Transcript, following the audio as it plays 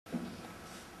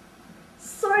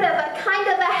sort of a kind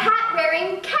of a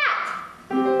hat-wearing cat.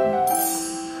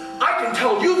 I can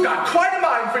tell you've got quite a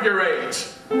mind for your age.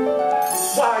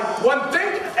 Why, one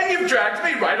thing, and you've dragged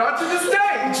me right onto the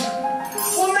stage.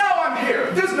 Well, now I'm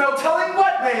here. There's no telling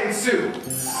what may ensue.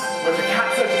 With a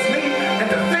cat such as me,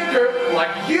 and a thinker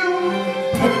like you.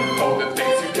 Oh, the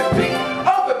things you can think.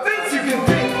 Oh, the things you can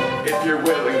think. If you're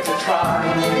willing to try.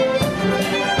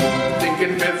 Think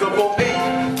invisible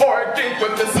ink, or a gink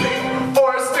with the sleep,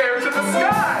 or a stare to the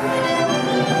sky.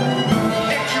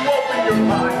 If you open your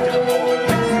mind, oh, the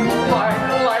things you will find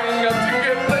lining up to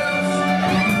get loose.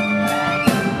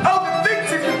 Oh, the things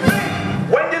you can think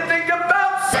when you think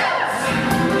about sex.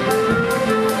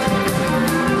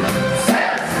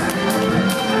 Sex.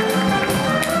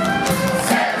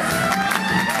 Sex.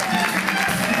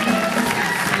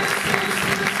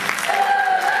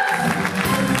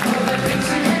 All the things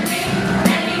you can think,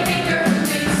 any thinker who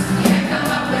thinks can come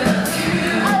up with a few.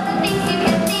 All the things you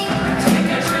can think. Take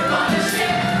a trip on a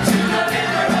ship to the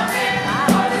river of it,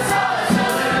 or the solid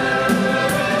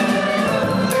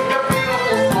Think a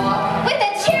beautiful spot. With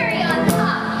a cherry on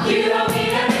top. You don't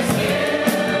need an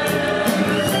excuse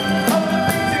Oh, the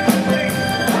things you can think.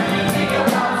 when you think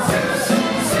about sex.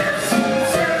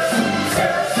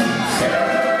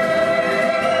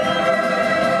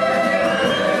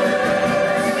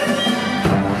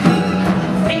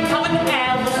 Think of an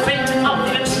elephant up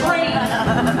in a tree.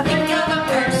 Think of a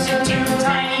person too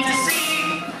tiny to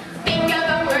see, Think of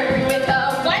a bird with a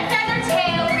one-feather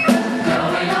tail.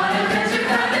 going on adventure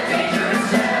kind of dangerous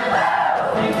trail.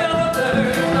 Think of a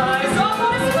bird flies up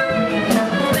on a screen.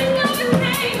 Think of a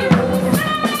kangaroo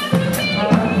flying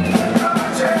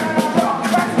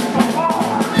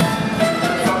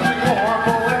Something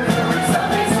horrible and very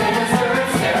Something sinister and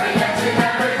scary that you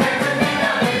never think would be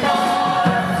done before.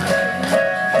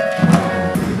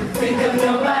 Think of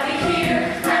nobody here,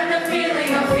 and the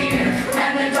feeling of fear,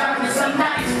 and the darkness of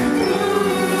night.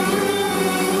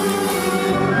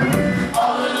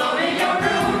 All alone in your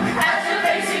room, as you're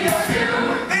facing your doom.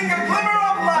 Think a glimmer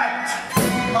of light.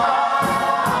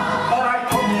 But I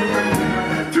hope you're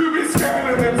prepared to be scared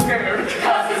and then scared.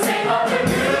 Cause this ain't all the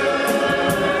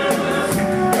news.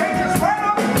 Dangerous right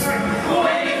up the street.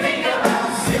 When you think about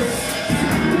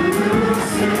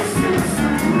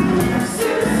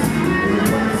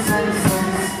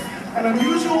An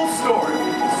unusual story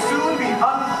will soon be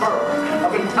unfurled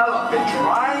of an elephant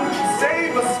trying to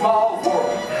save a small world,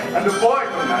 and a boy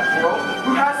from that world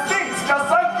who has things just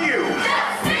like you.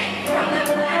 just think from the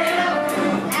planet of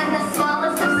blue and the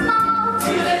smallest of small.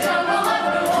 to the jungle of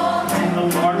the wall. And the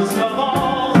largest of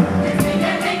all. Think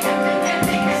and think and think and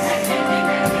think and think and think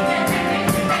and think and think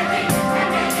and think and think and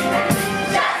think and think.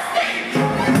 Just think!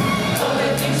 All the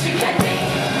things you can think,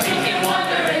 think and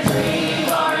wonder and dream,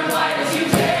 far and wide as you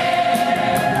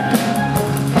dare.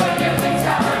 When your wings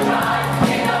have arrived,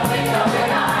 in a blink of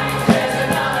an eye, there's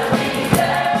another thing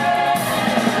there.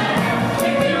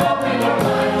 If you open your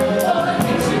mind, all the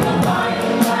things you will find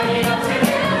lining up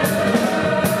together.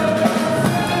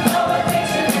 All the things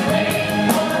you can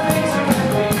think, all the things you can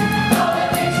bring, all the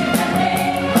things you can think,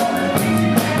 all the things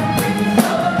you can bring,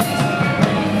 all the things you can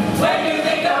think. When you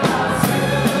think about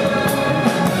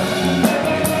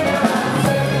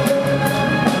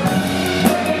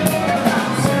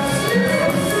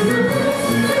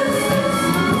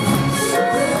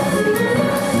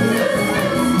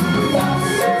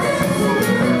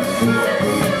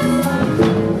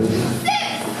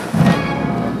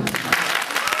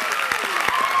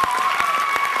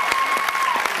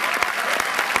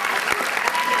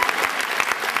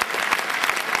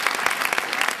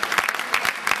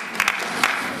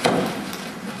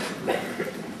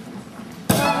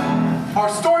Our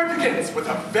story begins with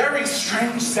a very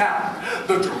strange sound,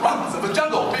 the drums of a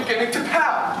jungle beginning to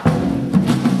pound.